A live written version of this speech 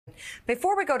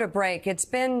Before we go to break, it's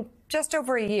been just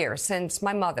over a year since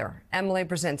my mother, Emilie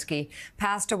Brzezinski,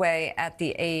 passed away at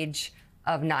the age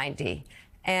of 90.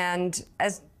 And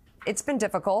it's been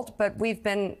difficult, but we've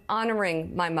been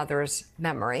honoring my mother's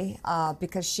memory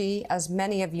because she, as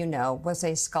many of you know, was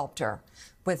a sculptor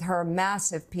with her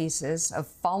massive pieces of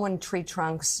fallen tree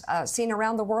trunks seen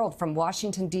around the world, from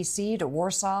Washington, D.C. to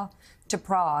Warsaw to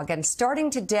Prague. And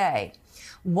starting today,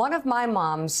 one of my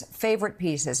mom's favorite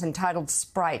pieces, entitled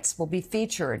Sprites, will be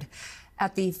featured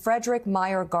at the Frederik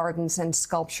Meijer Gardens and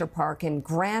Sculpture Park in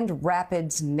Grand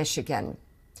Rapids, Michigan.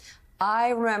 I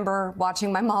remember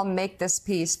watching my mom make this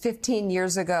piece 15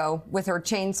 years ago with her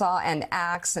chainsaw and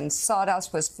axe, and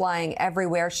sawdust was flying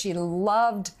everywhere. She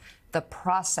loved the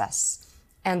process,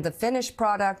 and the finished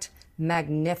product,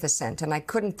 magnificent. And I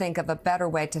couldn't think of a better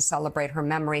way to celebrate her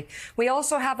memory. We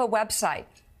also have a website,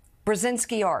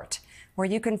 Brzezinski Art, where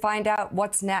you can find out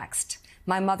what's next.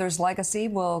 My mother's legacy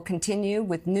will continue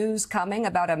with news coming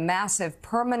about a massive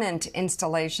permanent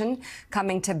installation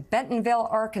coming to Bentonville,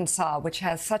 Arkansas, which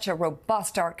has such a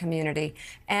robust art community,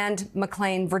 and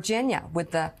McLean, Virginia, with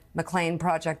the McLean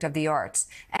Project of the Arts.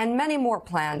 And many more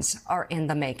plans are in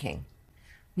the making.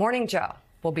 Morning Joe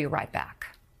will be right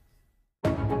back.